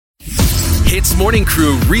Hits Morning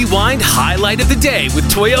Crew Rewind Highlight of the Day with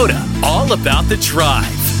Toyota. All about the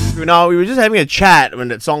drive. Now, we were just having a chat when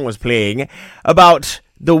that song was playing about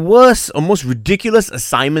the worst or most ridiculous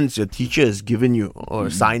assignments your teacher has given you or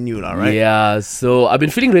assigned you, right? Yeah, so I've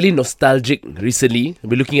been feeling really nostalgic recently. I've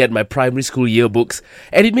been looking at my primary school yearbooks,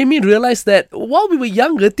 and it made me realize that while we were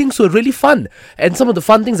younger, things were really fun. And some of the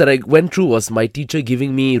fun things that I went through was my teacher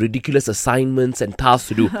giving me ridiculous assignments and tasks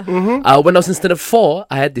to do. When I was in standard 4,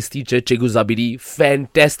 I had this teacher, Cikgu Zabidi,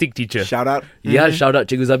 fantastic teacher. Shout out. Yeah, shout out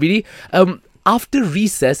Cikgu Zabidi. After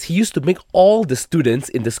recess, he used to make all the students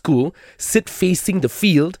in the school sit facing the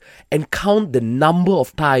field and count the number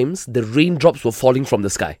of times the raindrops were falling from the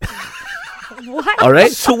sky. What? All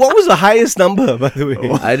right? So what was the highest number, by the way?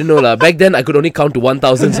 I don't know lah. Back then, I could only count to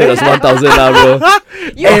 1,000, so it was 1,000 lah, bro.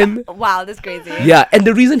 Wow, that's crazy. Yeah, and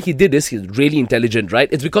the reason he did this, he's really intelligent, right?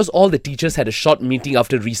 It's because all the teachers had a short meeting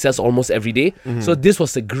after recess almost every day. So this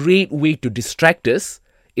was a great way to distract us.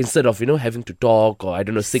 Instead of, having to talk or,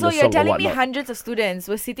 sing a So song you're or telling me whatnot. hundreds of students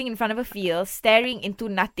were sitting in front of a field, staring into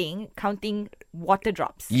nothing, counting water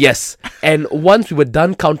drops. Yes. And once we were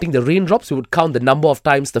done counting the raindrops, we would count the number of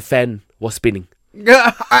times the fan was spinning.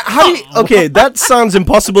 Okay, that sounds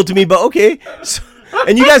impossible to me, but okay. So,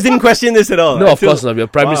 and you guys didn't question this at all? No, of course not. We are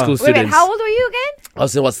primary school Wait, students. how old were you again? I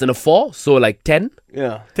was in standard 4, so like 10.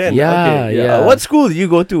 Yeah, 10. Yeah, okay. yeah. What school did you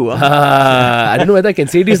go to? I don't know whether I can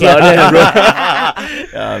say this loud, bro.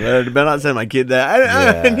 Yeah, better not send my kid there.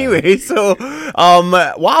 Anyway, so,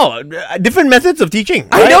 wow, different methods of teaching.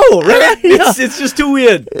 I right? know, right? It's just too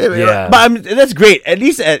weird. Yeah. But that's great. At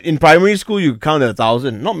least in primary school, you count to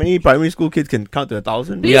 1,000. Not many primary school kids can count to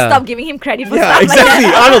 1,000. Please Yeah. stop giving him credit for Yeah, stuff exactly.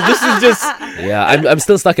 like that. Arnold, this is just... Yeah, I'm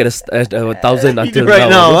still stuck at 1,000 until Right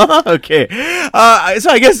now, now. huh? Okay. So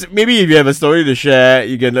I guess maybe if you have a story to share,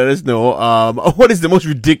 you can let us know. What is the most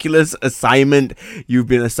ridiculous assignment you've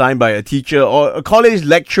been assigned by a teacher or a college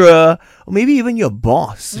lecturer, or maybe even your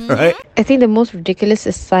boss, right? I think the most ridiculous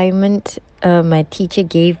assignment my teacher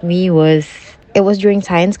gave me was during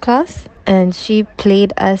science class, and she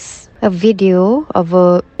played us a video of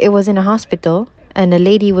it was in a hospital and a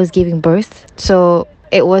lady was giving birth. So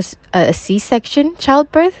it was a C-section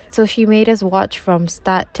childbirth. So she made us watch from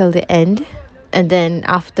start till the end, and then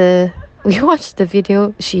after we watched the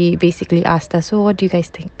video, she basically asked us, so what do you guys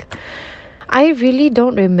think? I really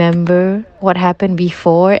don't remember what happened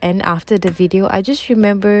before and after the video. I just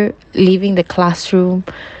remember leaving the classroom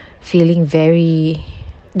feeling very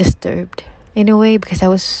disturbed in a way because I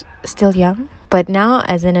was still young. But now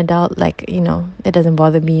as an adult, it doesn't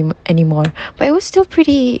bother me anymore. But it was still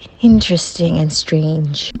pretty interesting and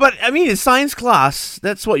strange. But I mean, in science class,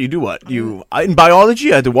 that's what you do. What you in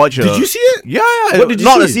biology, I had to watch. Did you see it? Yeah. What did you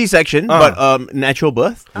Not a see? C-section, but natural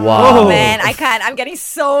birth. Wow. Oh man, I can't. I'm getting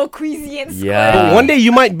so queasy and squirmy. Yeah. But one day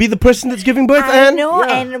you might be the person that's giving birth, I and know,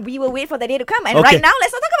 and we will wait for the day to come. And Okay. right now,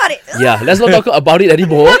 let's not talk about it. Yeah, let's not talk about it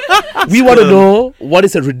anymore. We want to know what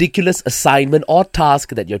is a ridiculous assignment or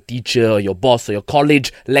task that your teacher or your boss or your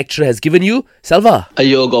college lecturer has given you. Selva,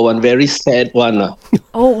 Ayo, got one very sad one.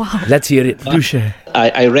 Oh wow. let's hear it. Do share.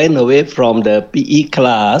 I ran away from the PE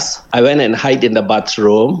class. I went and hid in the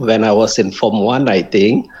bathroom when I was in Form 1, I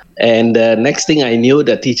think. And next thing I knew,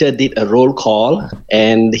 the teacher did a roll call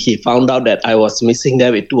and he found out that I was missing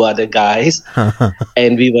there with 2 other guys.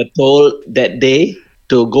 And we were told that day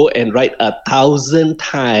to go and write 1,000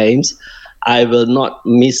 times, I will not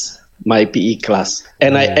miss my PE class.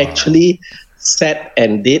 And I actually sat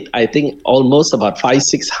and did, I think, almost about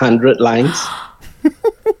 500-600 lines.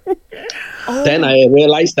 Then I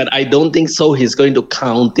realized that I don't think so he's going to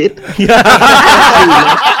count it.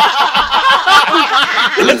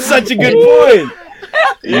 that's such a good point.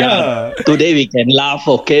 Yeah. Today we can laugh,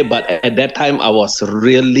 okay, but at that time I was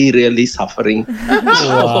really, really suffering. Oh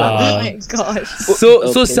my gosh.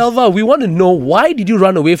 So Selva, we want to know, why did you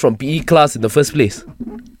run away from PE class in the first place?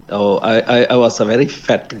 Oh, I was a very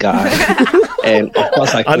fat guy. And of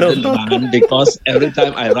course I couldn't run because every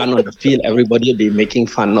time I run on the field, everybody would be making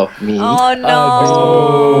fun of me. Oh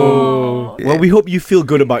no. Well, we hope you feel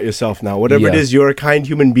good about yourself now. Whatever it Yeah. is, you're a kind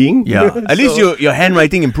human being. Yeah. At least your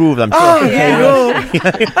handwriting improved, I'm sure.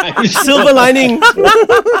 Silver lining.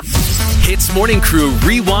 Hits Morning Crew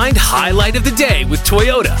Rewind Highlight of the Day with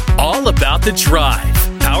Toyota. All about the drive.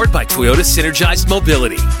 Powered by Toyota Synergized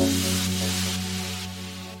Mobility.